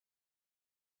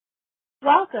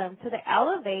Welcome to the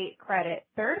Elevate Credit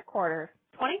third quarter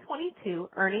 2022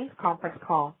 earnings conference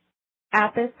call.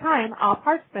 At this time, all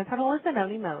participants are in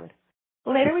listen-only mode.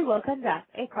 Later, we will conduct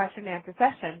a question-and-answer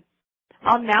session.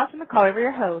 I'll now turn the call over to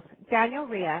your host, Daniel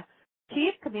Ria,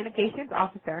 Chief Communications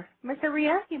Officer. Mr.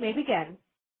 Ria, you may begin.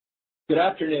 Good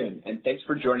afternoon, and thanks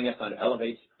for joining us on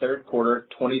Elevate's third quarter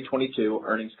 2022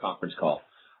 earnings conference call.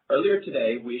 Earlier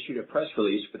today, we issued a press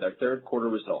release with our third quarter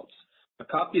results. A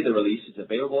copy of the release is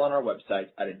available on our website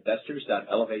at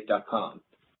investors.elevate.com.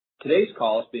 Today's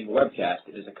call is being webcast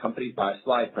and is accompanied by a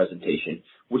slide presentation,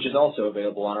 which is also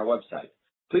available on our website.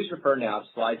 Please refer now to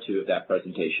slide 2 of that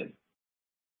presentation.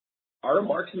 Our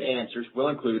remarks and answers will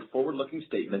include forward-looking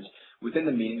statements within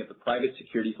the meaning of the Private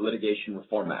Securities Litigation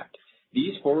Reform Act.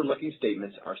 These forward-looking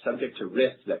statements are subject to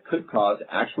risks that could cause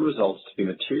actual results to be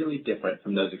materially different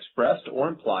from those expressed or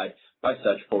implied by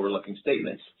such forward-looking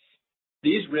statements.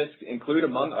 These risks include,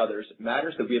 among others,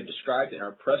 matters that we have described in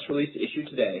our press release issued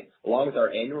today, along with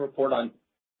our annual report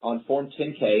on Form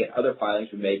 10-K and other filings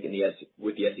we make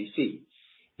with the SEC.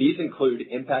 These include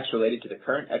impacts related to the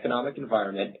current economic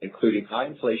environment, including high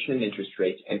inflation and interest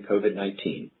rates and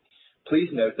COVID-19. Please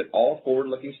note that all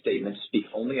forward-looking statements speak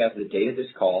only as of the date of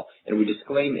this call, and we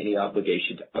disclaim any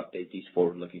obligation to update these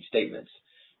forward-looking statements.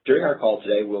 During our call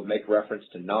today, we'll make reference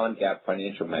to non-GAAP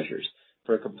financial measures.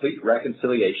 For a complete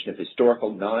reconciliation of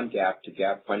historical non-GAAP to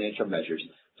GAAP financial measures,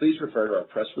 please refer to our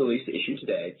press release issued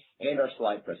today and our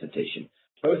slide presentation,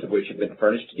 both of which have been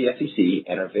furnished to the SEC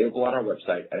and are available on our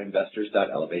website at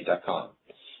investors.elevate.com.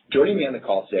 Joining me on the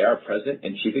call today are President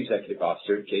and Chief Executive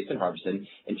Officer Jason Harvison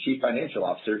and Chief Financial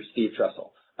Officer Steve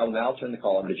Trussell. I will now turn the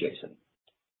call over to Jason.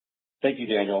 Thank you,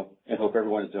 Daniel, and hope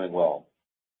everyone is doing well.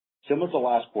 Similar to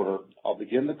last quarter, I'll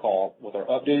begin the call with our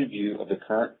updated view of the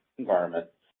current environment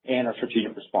and our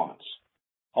strategic response.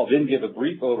 I'll then give a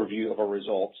brief overview of our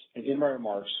results and end my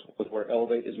remarks with where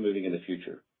Elevate is moving in the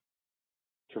future.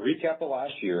 To recap the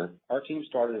last year, our team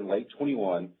started in late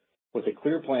 21 with a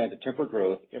clear plan to temper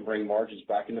growth and bring margins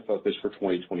back into focus for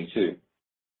 2022.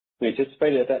 We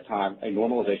anticipated at that time a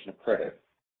normalization of credit.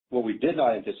 What we did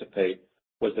not anticipate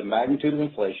was the magnitude of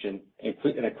inflation and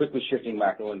a quickly shifting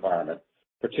macro environment,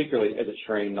 particularly as it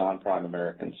strained non-prime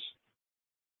Americans.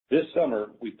 This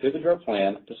summer, we pivoted our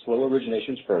plan to slow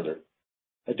originations further.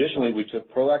 Additionally, we took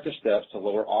proactive steps to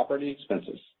lower operating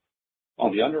expenses.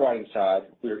 On the underwriting side,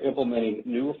 we are implementing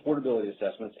new affordability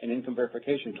assessments and income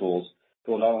verification tools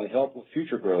that will not only help with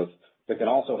future growth, but can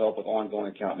also help with ongoing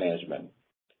account management.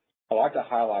 I'd like to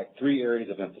highlight 3 areas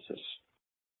of emphasis.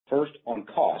 First, on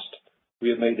cost, we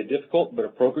have made the difficult but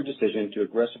appropriate decision to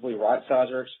aggressively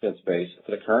right-size our expense base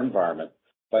for the current environment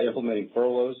by implementing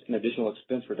furloughs and additional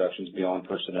expense reductions beyond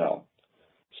personnel.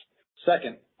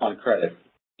 Second, on credit,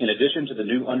 in addition to the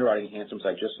new underwriting enhancements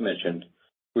I just mentioned,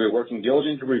 we are working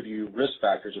diligently to review risk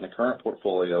factors in the current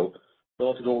portfolio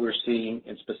relative to what we're seeing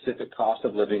in specific cost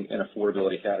of living and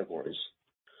affordability categories.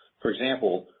 For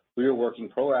example, we are working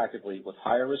proactively with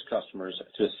higher risk customers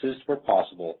to assist where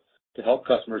possible to help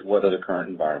customers weather the current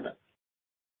environment.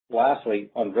 Lastly,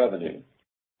 on revenue,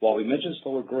 while we mentioned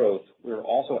slower growth, we are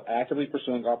also actively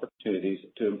pursuing opportunities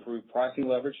to improve pricing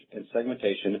leverage and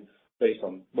segmentation based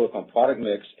on both product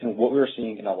mix and what we are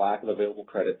seeing in a lack of available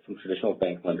credit from traditional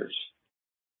bank lenders.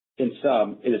 In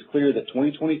sum, it is clear that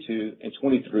 2022 and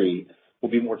 23 will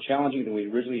be more challenging than we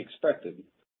originally expected,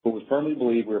 but we firmly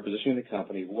believe we are positioning the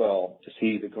company well to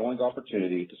see the growing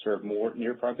opportunity to serve more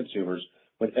near-prime consumers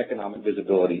when economic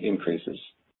visibility increases.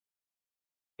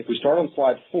 If we start on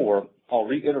slide 4, I'll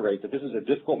reiterate that this is a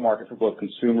difficult market for both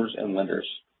consumers and lenders.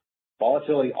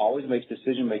 Volatility always makes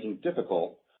decision-making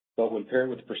difficult, but when paired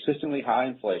with persistently high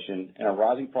inflation and a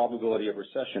rising probability of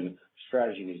recession,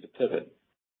 strategy needs to pivot.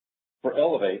 For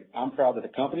Elevate, I'm proud that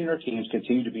the company and our teams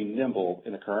continue to be nimble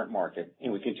in the current market,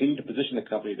 and we continue to position the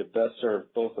company to best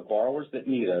serve both the borrowers that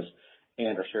need us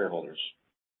and our shareholders.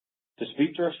 To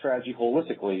speak to our strategy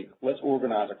holistically, let's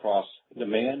organize across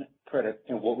demand, credit,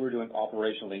 and what we're doing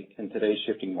operationally in today's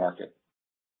shifting market.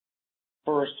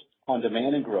 First, on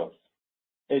demand and growth.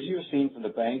 As you have seen from the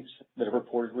banks that have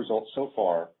reported results so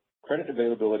far, credit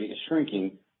availability is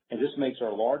shrinking, and this makes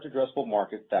our large addressable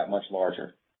market that much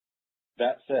larger.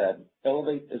 That said,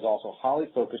 Elevate is also highly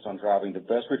focused on driving the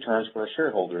best returns for our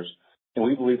shareholders, and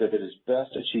we believe that it is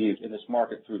best achieved in this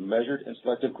market through measured and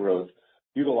selective growth,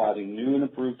 utilizing new and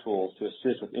improved tools to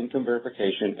assist with income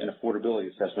verification and affordability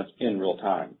assessments in real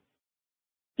time.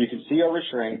 You can see our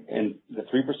restraint in the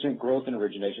 3% growth in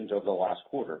originations over the last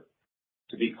quarter.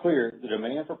 To be clear, the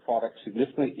demand for products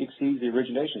significantly exceeds the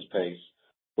originations pace,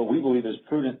 but we believe it is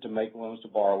prudent to make loans to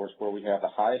borrowers where we have the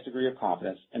highest degree of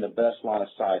confidence and the best line of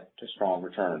sight to strong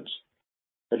returns.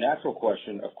 The natural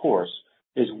question, of course,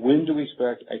 is when do we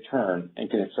expect a turn and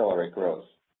can accelerate growth?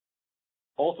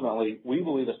 Ultimately, we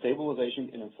believe a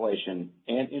stabilization in inflation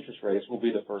and interest rates will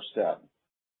be the first step.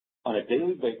 On a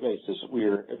daily basis, we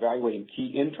are evaluating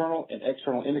key internal and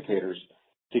external indicators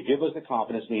to give us the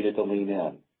confidence needed to lean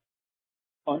in.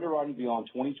 Underwriting beyond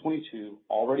 2022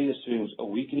 already assumes a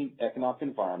weakening economic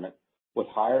environment with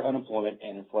higher unemployment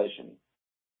and inflation.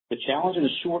 The challenge in the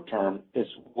short term is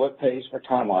what pace or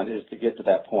timeline is to get to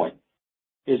that point.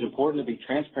 It is important to be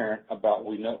transparent about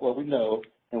what we know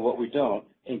and what we don't,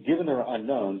 and given there are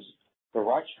unknowns, the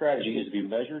right strategy is to be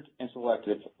measured and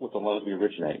selective with the loans we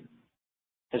originate.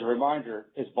 As a reminder,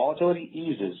 as volatility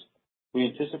eases, we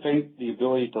anticipate the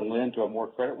ability to lend to a more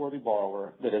creditworthy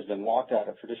borrower that has been locked out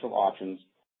of traditional options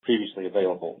previously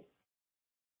available.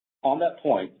 On that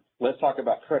point, let's talk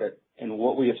about credit and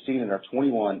what we have seen in our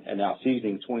 21 and now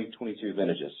seasoning 2022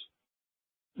 vintages.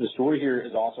 The story here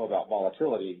is also about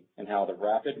volatility and how the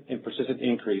rapid and persistent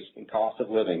increase in cost of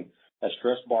living has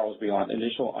stressed borrowers beyond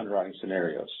initial underwriting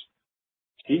scenarios.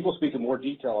 Steve will speak in more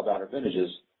detail about our vintages,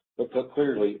 but put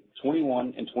clearly,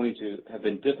 21 and 22 have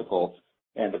been difficult,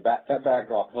 and that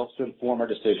backdrop helps to inform our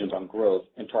decisions on growth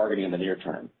and targeting in the near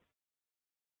term.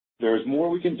 There is more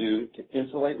we can do to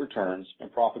insulate returns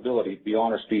and profitability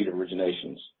beyond our speed of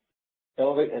originations.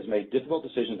 Elevate has made difficult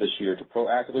decisions this year to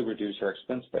proactively reduce our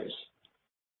expense base.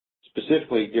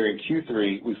 Specifically, during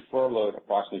Q3, we furloughed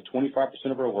approximately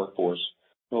 25% of our workforce.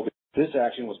 This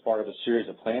action was part of a series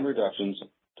of planned reductions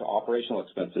to operational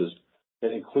expenses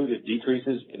that included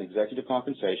decreases in executive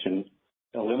compensation,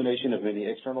 elimination of many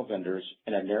external vendors,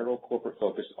 and a narrow corporate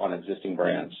focus on existing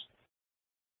brands.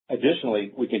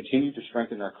 Additionally, we continue to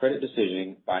strengthen our credit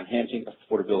decisioning by enhancing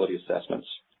affordability assessments.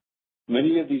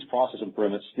 Many of these process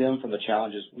improvements stem from the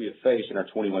challenges we have faced in our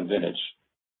 21 vintage.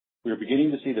 We are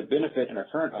beginning to see the benefit in our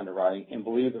current underwriting and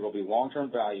believe there will be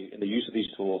long-term value in the use of these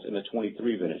tools in the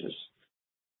 23 vintages.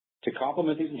 To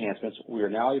complement these enhancements, we are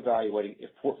now evaluating if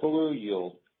portfolio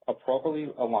yield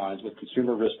appropriately aligns with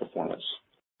consumer risk performance.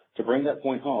 To bring that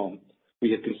point home,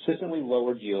 we have consistently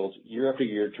lowered yields year after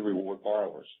year to reward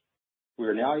borrowers. We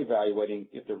are now evaluating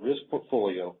if the risk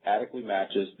portfolio adequately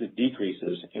matches the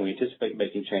decreases, and we anticipate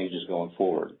making changes going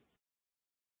forward.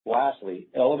 Lastly,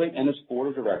 Elevate and its board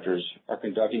of directors are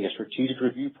conducting a strategic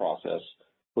review process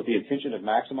with the intention of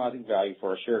maximizing value for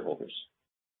our shareholders.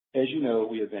 As you know,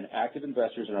 we have been active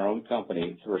investors in our own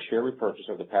company through our share repurchase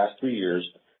over the past 3 years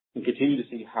and continue to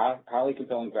see highly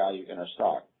compelling value in our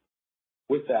stock.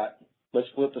 With that, let's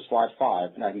flip to slide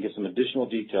 5, and I can give some additional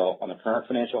detail on the current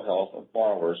financial health of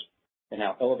borrowers and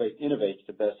how Elevate innovates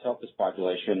to best help this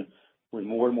population when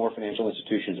more and more financial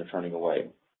institutions are turning away.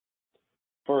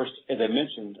 First, as I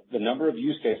mentioned, the number of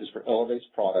use cases for Elevate's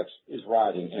products is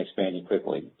rising and expanding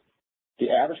quickly. The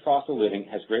average cost of living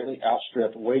has greatly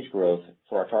outstripped wage growth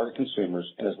for our target consumers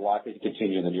and is likely to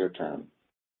continue in the near term.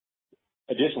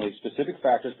 Additionally, specific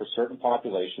factors for certain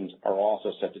populations are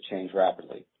also set to change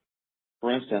rapidly.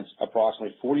 For instance,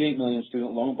 approximately 48 million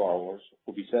student loan borrowers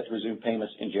will be set to resume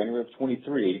payments in January of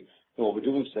 23 and will be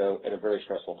doing so at a very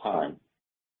stressful time.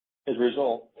 As a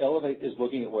result, Elevate is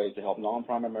looking at ways to help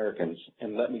non-prime Americans,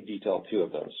 and let me detail 2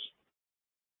 of those.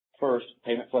 First,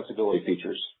 payment flexibility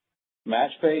features.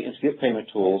 MatchPay and Skip payment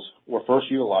tools were first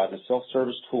utilized as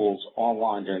self-service tools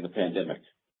online during the pandemic.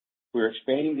 We are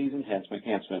expanding these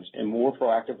enhancements in more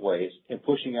proactive ways and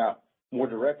pushing out more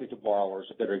directly to borrowers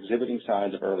that are exhibiting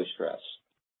signs of early stress.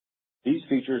 These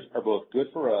features are both good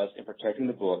for us in protecting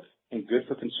the book and good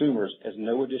for consumers as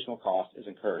no additional cost is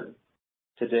incurred.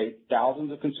 To date,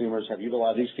 thousands of consumers have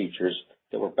utilized these features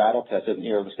that were battle-tested in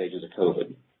the early stages of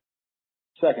COVID.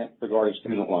 Second, regarding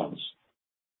student loans.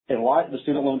 In light of the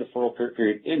student loan deferral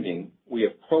period ending, we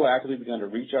have proactively begun to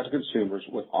reach out to consumers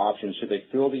with options should they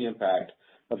feel the impact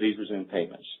of these resumed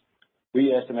payments.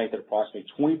 We estimate that approximately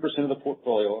 20% of the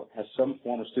portfolio has some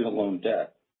form of student loan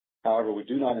debt. However, we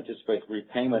do not anticipate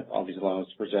repayment on these loans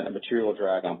to present a material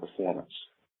drag on performance.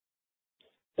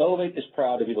 Elevate is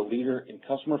proud to be the leader in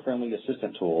customer-friendly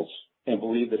assistant tools and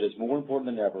believe that it is more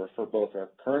important than ever for both our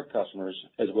current customers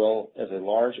as well as a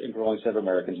large and growing set of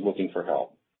Americans looking for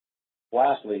help.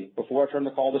 Lastly, before I turn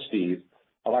the call to Steve,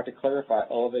 I'd like to clarify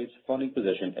Elevate's funding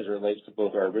position as it relates to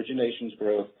both our originations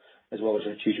growth as well as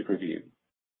strategic review.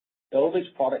 Elevate's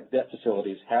product debt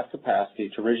facilities have capacity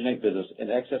to originate business in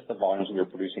excess of the volumes we are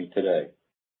producing today.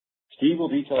 Steve will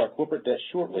detail our corporate debt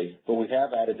shortly, but we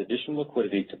have added additional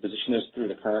liquidity to position us through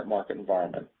the current market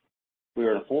environment. We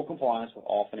are in full compliance with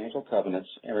all financial covenants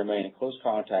and remain in close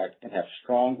contact and have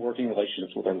strong working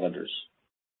relationships with our lenders.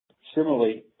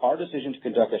 Similarly, our decision to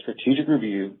conduct a strategic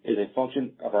review is a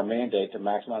function of our mandate to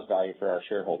maximize value for our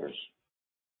shareholders.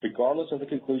 Regardless of the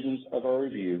conclusions of our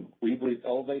review, we believe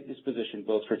Elevate is positioned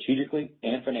both strategically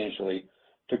and financially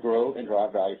to grow and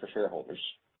drive value for shareholders.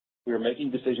 We are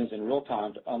making decisions in real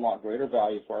time to unlock greater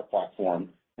value for our platform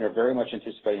and are very much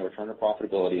anticipating a return to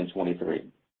profitability in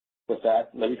 23. With that,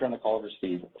 let me turn the call over to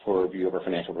Steve for a review of our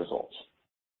financial results.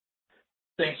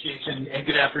 Thanks, Jason, and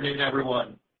good afternoon,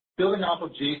 everyone. Building off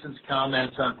of Jason's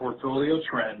comments on portfolio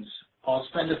trends, I'll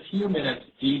spend a few minutes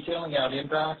detailing out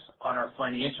impacts on our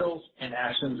financials and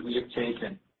actions we have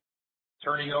taken.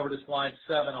 Turning over to slide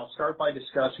 7, I'll start by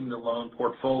discussing the loan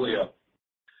portfolio.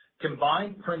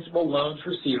 Combined principal loans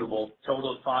receivable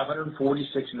totaled $546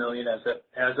 million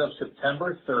as of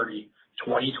September 30,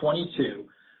 2022,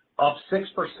 up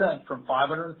 6% from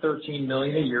 $513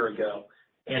 million a year ago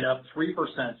and up 3%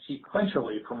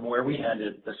 sequentially from where we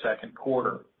ended the second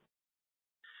quarter.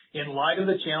 In light of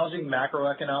the challenging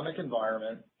macroeconomic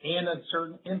environment and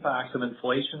uncertain impacts of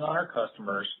inflation on our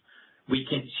customers, we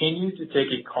continue to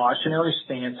take a cautionary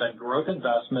stance on growth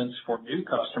investments for new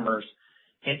customers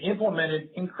and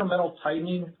implemented incremental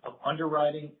tightening of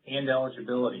underwriting and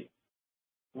eligibility.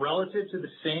 Relative to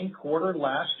the same quarter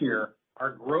last year,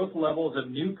 our growth levels of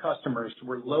new customers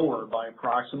were lower by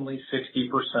approximately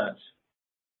 60%.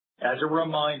 As a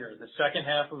reminder, the second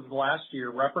half of last year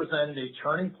represented a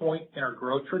turning point in our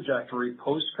growth trajectory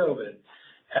post-COVID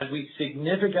as we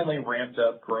significantly ramped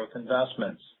up growth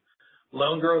investments.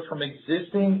 Loan growth from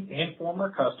existing and former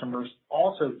customers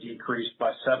also decreased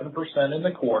by 7% in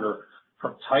the quarter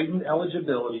from tightened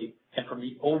eligibility and from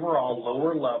the overall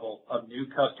lower level of new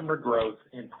customer growth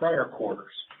in prior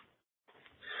quarters.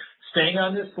 Staying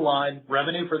on this slide,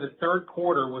 revenue for the third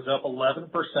quarter was up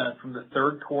 11% from the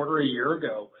third quarter a year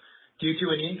ago, due to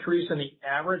an increase in the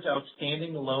average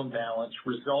outstanding loan balance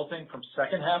resulting from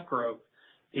second half growth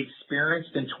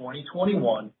experienced in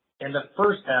 2021 and the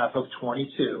first half of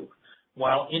 22,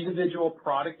 while individual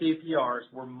product APRs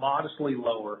were modestly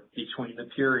lower between the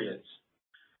periods.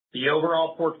 The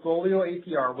overall portfolio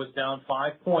APR was down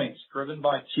 5 points, driven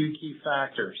by 2 key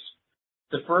factors.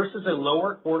 The first is a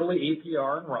lower quarterly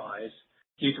APR in RISE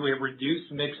due to a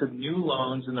reduced mix of new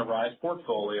loans in the RISE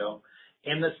portfolio,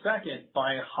 and the second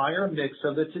by a higher mix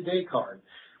of the Today Card,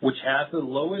 which has the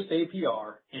lowest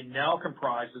APR and now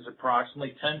comprises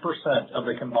approximately 10% of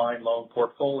the combined loan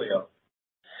portfolio.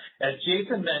 As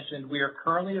Jason mentioned, we are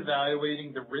currently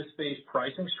evaluating the risk-based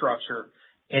pricing structure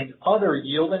and other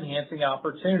yield-enhancing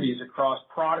opportunities across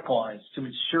product lines to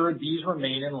ensure these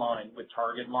remain in line with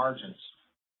target margins.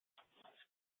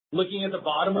 Looking at the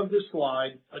bottom of this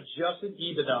slide, adjusted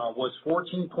EBITDA was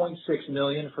 $14.6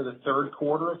 million for the third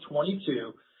quarter of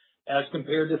 22 as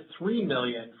compared to $3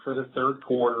 million for the third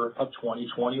quarter of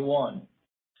 2021.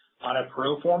 On a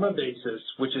pro forma basis,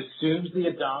 which assumes the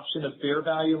adoption of fair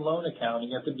value loan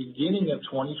accounting at the beginning of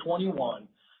 2021,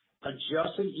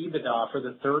 adjusted EBITDA for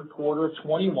the third quarter of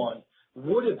 21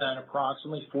 would have been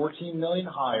approximately $14 million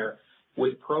higher,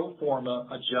 with pro forma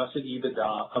adjusted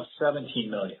EBITDA of $17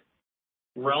 million.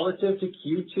 Relative to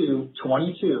Q2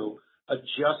 22,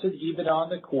 adjusted EBITDA in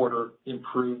the quarter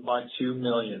improved by $2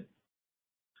 million.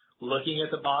 Looking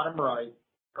at the bottom right,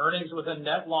 earnings with a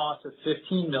net loss of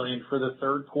 $15 million for the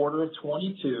third quarter of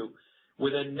 22,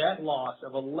 with a net loss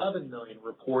of $11 million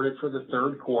reported for the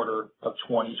third quarter of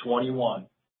 2021.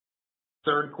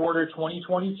 Third quarter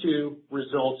 2022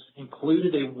 results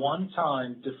included a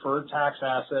one-time deferred tax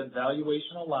asset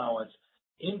valuation allowance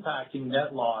impacting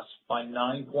net loss by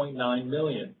 $9.9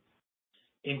 million.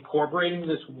 Incorporating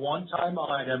this one-time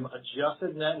item,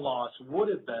 adjusted net loss would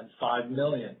have been $5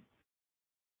 million.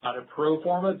 On a pro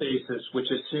forma basis, which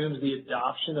assumes the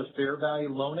adoption of fair value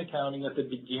loan accounting at the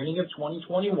beginning of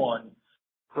 2021,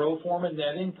 pro forma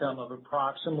net income of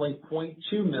approximately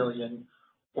 $0.2 million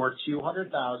or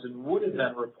 $200,000 would have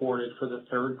been reported for the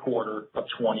third quarter of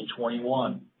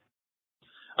 2021.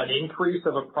 An increase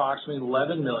of approximately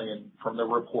 $11 million from the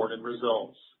reported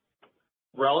results.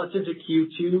 Relative to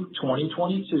Q2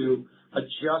 2022,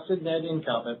 adjusted net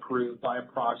income improved by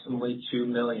approximately $2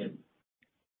 million.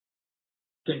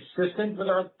 Consistent with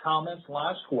our comments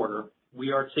last quarter,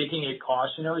 we are taking a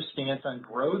cautionary stance on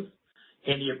growth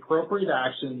and the appropriate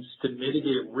actions to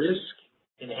mitigate risk,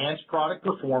 enhance product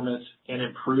performance, and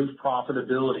improve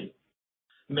profitability.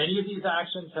 Many of these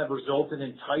actions have resulted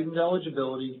in tightened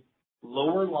eligibility,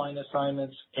 lower line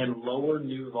assignments, and lower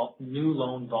new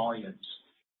loan volumes.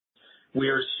 We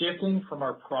are shifting from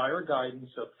our prior guidance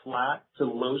of flat to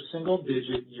low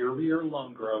single-digit year-over-year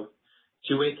loan growth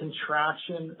to a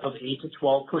contraction of 8 to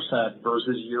 12%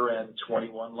 versus year-end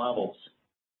 21 levels.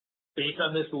 Based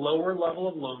on this lower level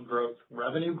of loan growth,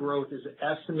 revenue growth is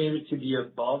estimated to be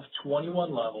above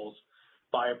 21 levels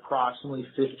by approximately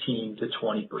 15 to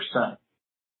 20%.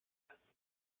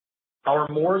 Our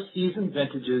more seasoned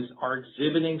vintages are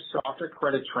exhibiting softer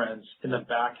credit trends in the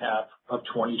back half of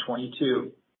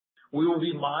 2022. We will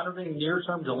be monitoring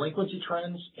near-term delinquency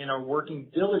trends and are working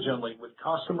diligently with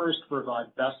customers to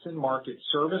provide best-in-market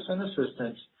service and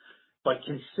assistance.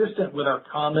 Consistent with our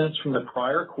comments from the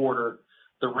prior quarter,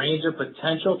 the range of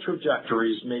potential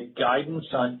trajectories make guidance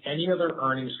on any other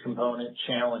earnings component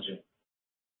challenging.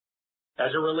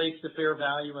 As it relates to fair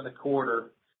value in the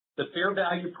quarter, the fair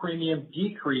value premium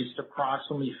decreased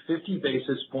approximately 50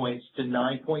 basis points to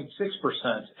 9.6%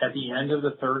 at the end of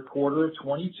the third quarter of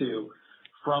 2022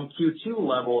 from Q2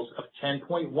 levels of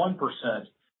 10.1%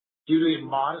 due to a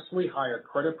modestly higher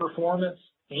credit performance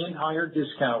and higher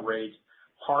discount rate,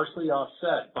 partially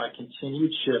offset by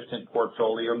continued shift in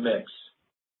portfolio mix.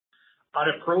 On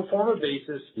a pro forma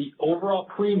basis, the overall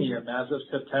premium as of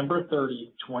September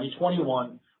 30,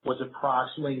 2021 was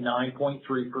approximately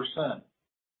 9.3%.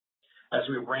 As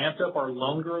we ramped up our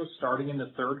loan growth starting in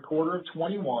the third quarter of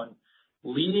 2021,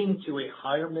 leading to a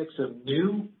higher mix of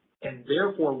new and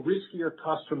therefore riskier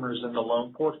customers in the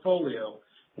loan portfolio,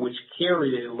 which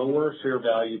carry a lower fair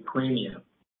value premium.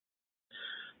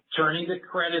 Turning to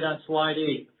credit on slide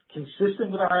 8.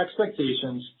 Consistent with our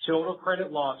expectations, total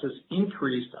credit losses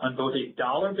increased on both a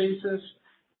dollar basis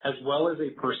as well as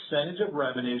a percentage of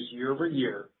revenues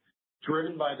year-over-year,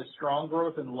 driven by the strong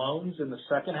growth in loans in the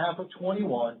second half of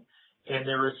 2021 and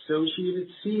their associated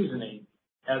seasoning,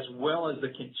 as well as the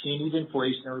continued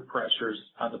inflationary pressures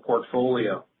on the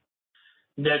portfolio.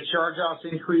 Net charge-offs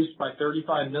increased by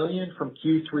 $35 million from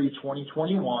Q3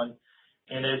 2021,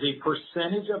 and as a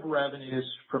percentage of revenues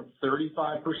from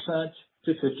 35%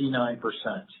 to 59%.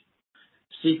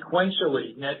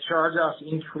 Sequentially, net charge-offs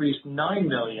increased $9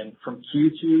 million from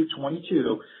Q2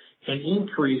 2022 and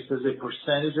increased as a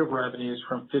percentage of revenues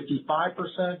from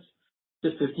 55% to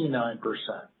 59%.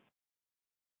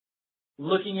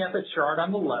 Looking at the chart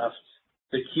on the left,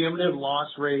 the cumulative loss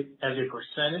rate as a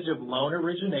percentage of loan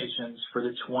originations for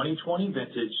the 2020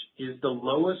 vintage is the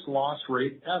lowest loss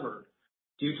rate ever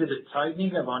due to the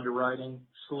tightening of underwriting,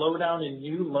 slowdown in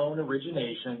new loan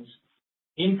originations,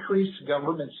 increased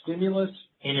government stimulus,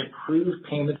 and improved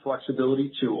payment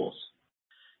flexibility tools.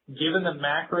 Given the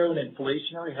macro and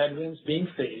inflationary headwinds being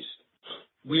faced,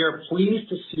 we are pleased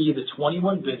to see the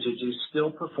 21 vintage is still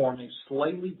performing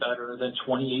slightly better than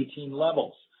 2018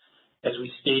 levels, as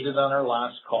we stated on our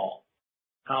last call.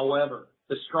 However,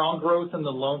 the strong growth in the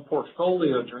loan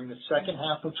portfolio during the second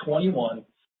half of 21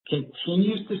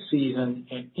 continues to season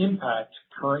and impact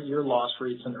current year loss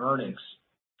rates and earnings.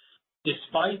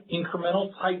 Despite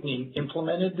incremental tightening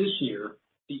implemented this year,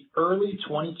 the early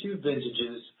 22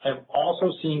 vintages have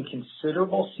also seen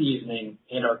considerable seasoning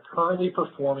and are currently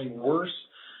performing worse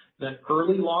than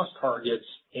early loss targets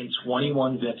in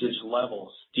 21 vintage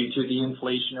levels due to the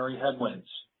inflationary headwinds.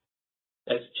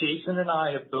 As Jason and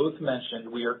I have both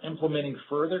mentioned, we are implementing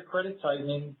further credit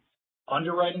tightening,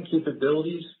 underwriting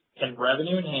capabilities, and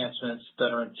revenue enhancements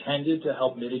that are intended to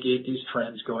help mitigate these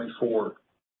trends going forward.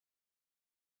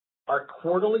 Our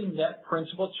quarterly net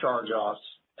principal charge-offs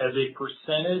as a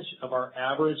percentage of our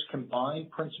average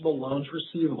combined principal loans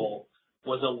receivable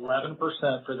was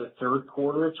 11% for the third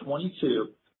quarter of 22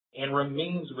 and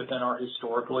remains within our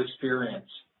historical experience.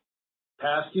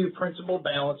 Past due principal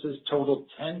balances totaled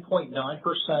 10.9%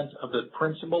 of the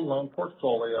principal loan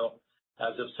portfolio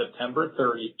as of September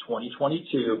 30,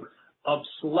 2022, up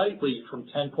slightly from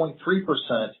 10.3%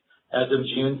 as of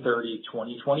June 30,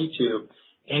 2022,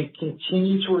 and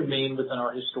continue to remain within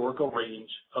our historical range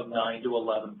of 9 to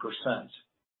 11%.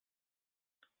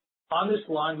 On this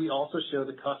line, we also show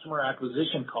the customer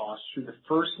acquisition costs through the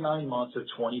first 9 months of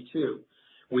 22,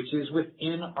 which is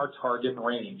within our target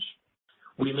range.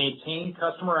 We maintain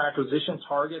customer acquisition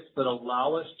targets that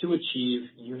allow us to achieve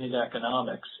unit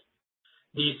economics.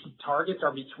 These targets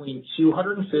are between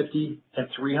 $250 and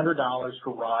 $300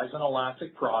 for RISE and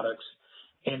Elastic products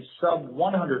and sub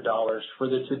 $100 for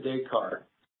the Today Card.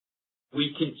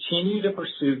 We continue to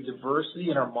pursue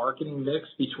diversity in our marketing mix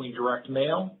between direct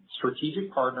mail,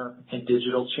 strategic partner, and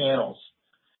digital channels.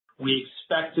 We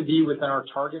expect to be within our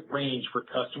target range for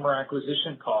customer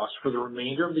acquisition costs for the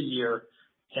remainder of the year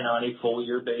and on a full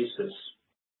year basis.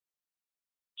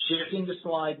 Shifting to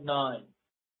slide 9.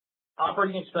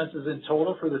 Operating expenses in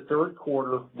total for the third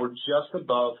quarter were just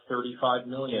above $35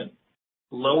 million,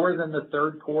 lower than the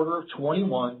third quarter of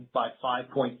 21 by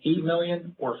 $5.8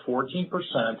 million or 14%,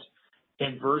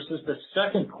 and versus the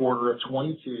second quarter of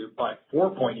 22 by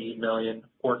 $4.8 million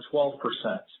or 12%.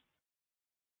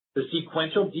 The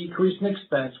sequential decrease in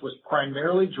expense was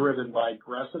primarily driven by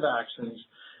aggressive actions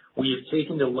we have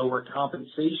taken to lower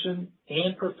compensation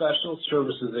and professional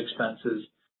services expenses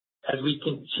as we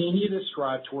continue to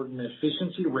strive toward an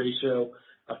efficiency ratio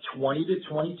of 20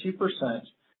 to 22%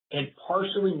 and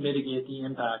partially mitigate the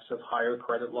impacts of higher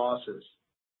credit losses.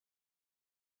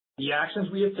 The actions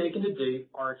we have taken to date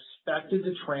are expected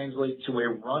to translate to a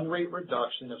run rate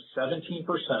reduction of 17%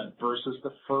 versus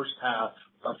the first half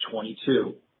of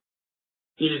 22.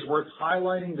 It is worth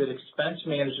highlighting that expense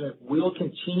management will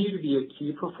continue to be a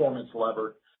key performance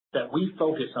lever that we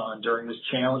focus on during this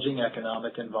challenging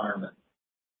economic environment.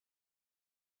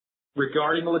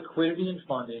 Regarding liquidity and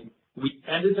funding, we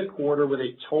ended the quarter with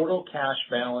a total cash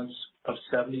balance of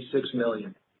 $76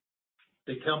 million.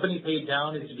 The company paid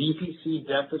down its VPC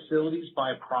debt facilities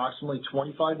by approximately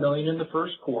 $25 million in the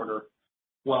first quarter,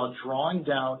 while drawing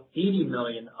down $80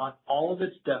 million on all of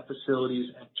its debt facilities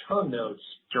and term notes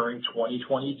during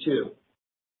 2022.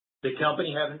 The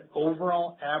company had an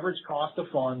overall average cost of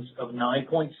funds of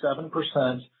 9.7%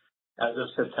 as of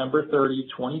September 30,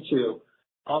 2022,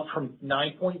 up from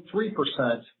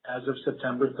 9.3% as of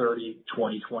September 30,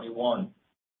 2021.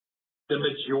 The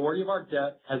majority of our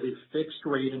debt has a fixed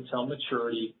rate until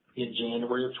maturity in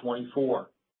January of 24.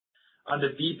 On the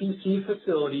VPC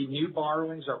facility, new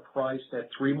borrowings are priced at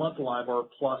 3-month LIBOR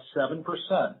plus 7%,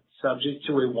 subject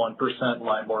to a 1%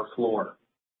 LIBOR floor.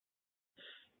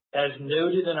 As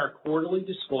noted in our quarterly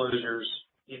disclosures,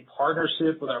 in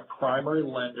partnership with our primary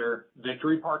lender,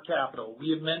 Victory Park Capital,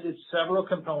 we amended several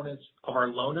components of our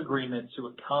loan agreement to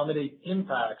accommodate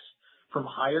impacts from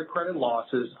higher credit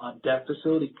losses on debt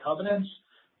facility covenants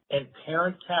and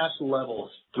parent cash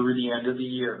levels through the end of the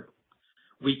year.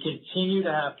 We continue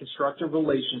to have constructive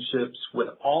relationships with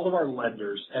all of our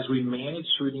lenders as we manage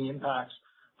through the impacts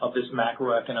of this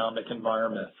macroeconomic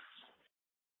environment.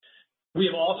 We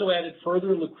have also added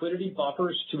further liquidity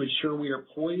buffers to ensure we are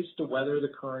poised to weather the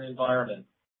current environment.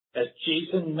 As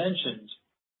Jason mentioned,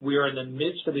 we are in the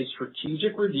midst of a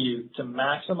strategic review to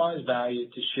maximize value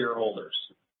to shareholders.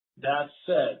 That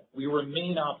said, we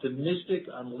remain optimistic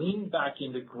on leaning back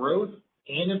into growth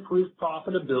and improved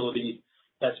profitability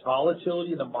as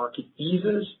volatility in the market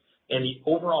eases and the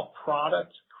overall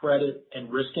product, credit,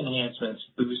 and risk enhancements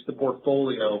boost the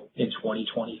portfolio in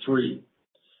 2023.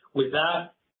 With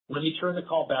that, let me turn the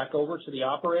call back over to the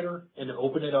operator and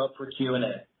open it up for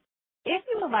Q&A. If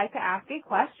you would like to ask a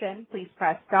question, please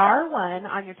press star one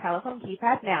on your telephone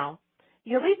keypad now.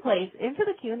 You'll be placed into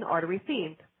the queue in the order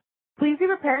received. Please be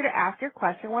prepared to ask your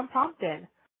question when prompted.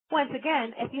 Once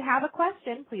again, if you have a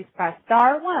question, please press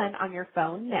star one on your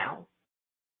phone now.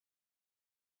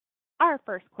 Our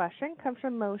first question comes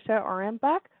from Moshe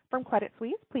Orenbuch from Credit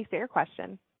Suisse. Please state your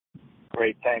question.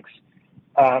 Great, thanks.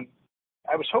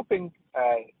 I was hoping,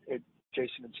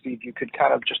 Jason and Steve, you could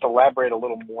kind of just elaborate a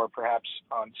little more perhaps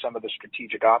on some of the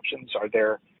strategic options. Are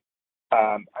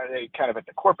they kind of at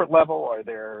the corporate level? Are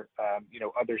there,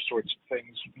 other sorts of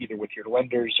things either with your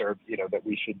lenders or, that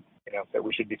we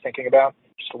should be thinking about?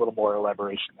 Just a little more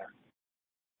elaboration there.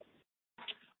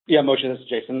 Yeah, Moshe, this is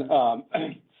Jason.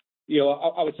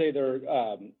 I would say there's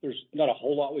not a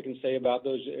whole lot we can say about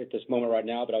those at this moment right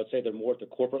now, but I would say they're more at the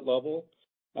corporate level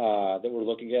that we're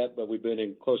looking at, but we've been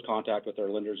in close contact with our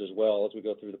lenders as well as we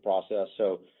go through the process.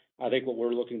 So I think what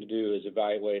we're looking to do is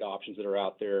evaluate options that are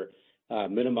out there,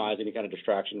 minimize any kind of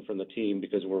distraction from the team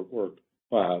because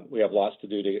we have lots to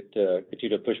do to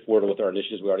continue to push forward with our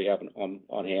initiatives we already have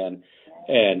on hand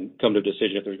and come to a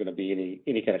decision if there's going to be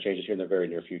any kind of changes here in the very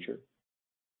near future.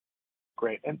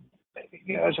 Great. And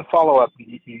as a follow-up,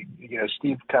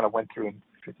 Steve kind of went through in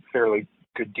fairly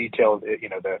good detail,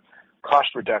 the cost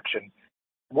reduction.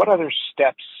 What other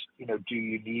steps, do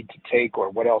you need to take, or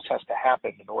what else has to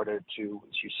happen in order to,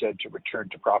 as you said, to return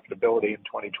to profitability in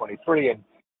 2023? And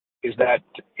is that,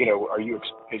 are you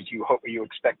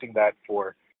expecting that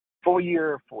for full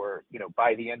year, for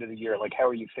by the end of the year? Like, how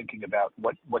are you thinking about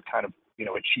what kind of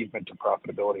achievement and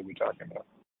profitability are we talking about?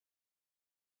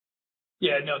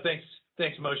 Yeah, no, thanks,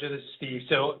 Moshe. This is Steve.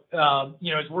 So,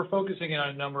 as we're focusing on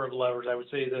a number of levers, I would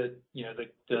say that,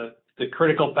 the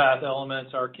critical path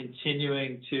elements are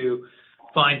continuing to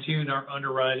fine-tune our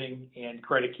underwriting and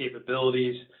credit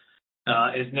capabilities.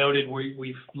 As noted,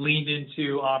 we've leaned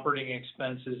into operating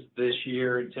expenses this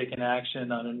year and taken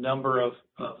action on a number of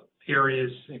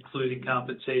areas, including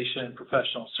compensation,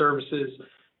 professional services.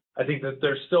 I think that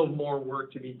there's still more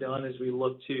work to be done as we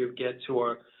look to get to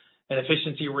an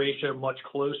efficiency ratio much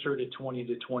closer to 20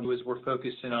 to 20 as we're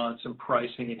focusing on some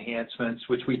pricing enhancements,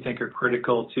 which we think are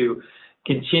critical to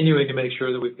continuing to make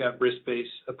sure that we've got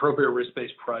appropriate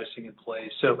risk-based pricing in place.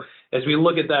 So as we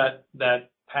look at that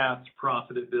path to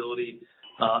profitability,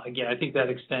 again, I think that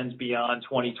extends beyond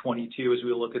 2022 as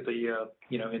we look at the,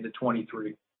 into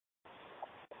 23.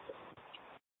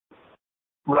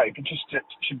 Right. But just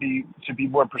to be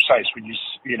more precise,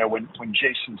 when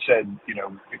Jason said,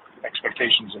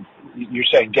 expectations of, you're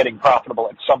saying getting profitable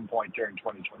at some point during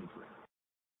 2023.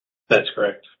 That's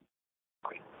correct.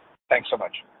 Great. Thanks so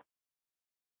much.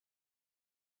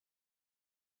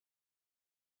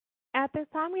 At this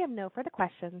time, we have no further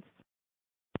questions.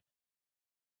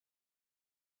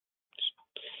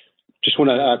 Just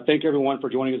want to thank everyone for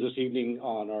joining us this evening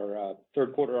on our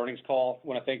third quarter earnings call. I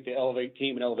want to thank the Elevate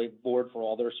team and Elevate board for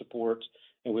all their support,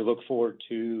 and we look forward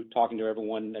to talking to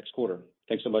everyone next quarter.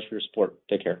 Thanks so much for your support.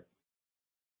 Take care.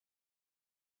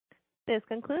 This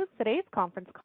concludes today's conference call.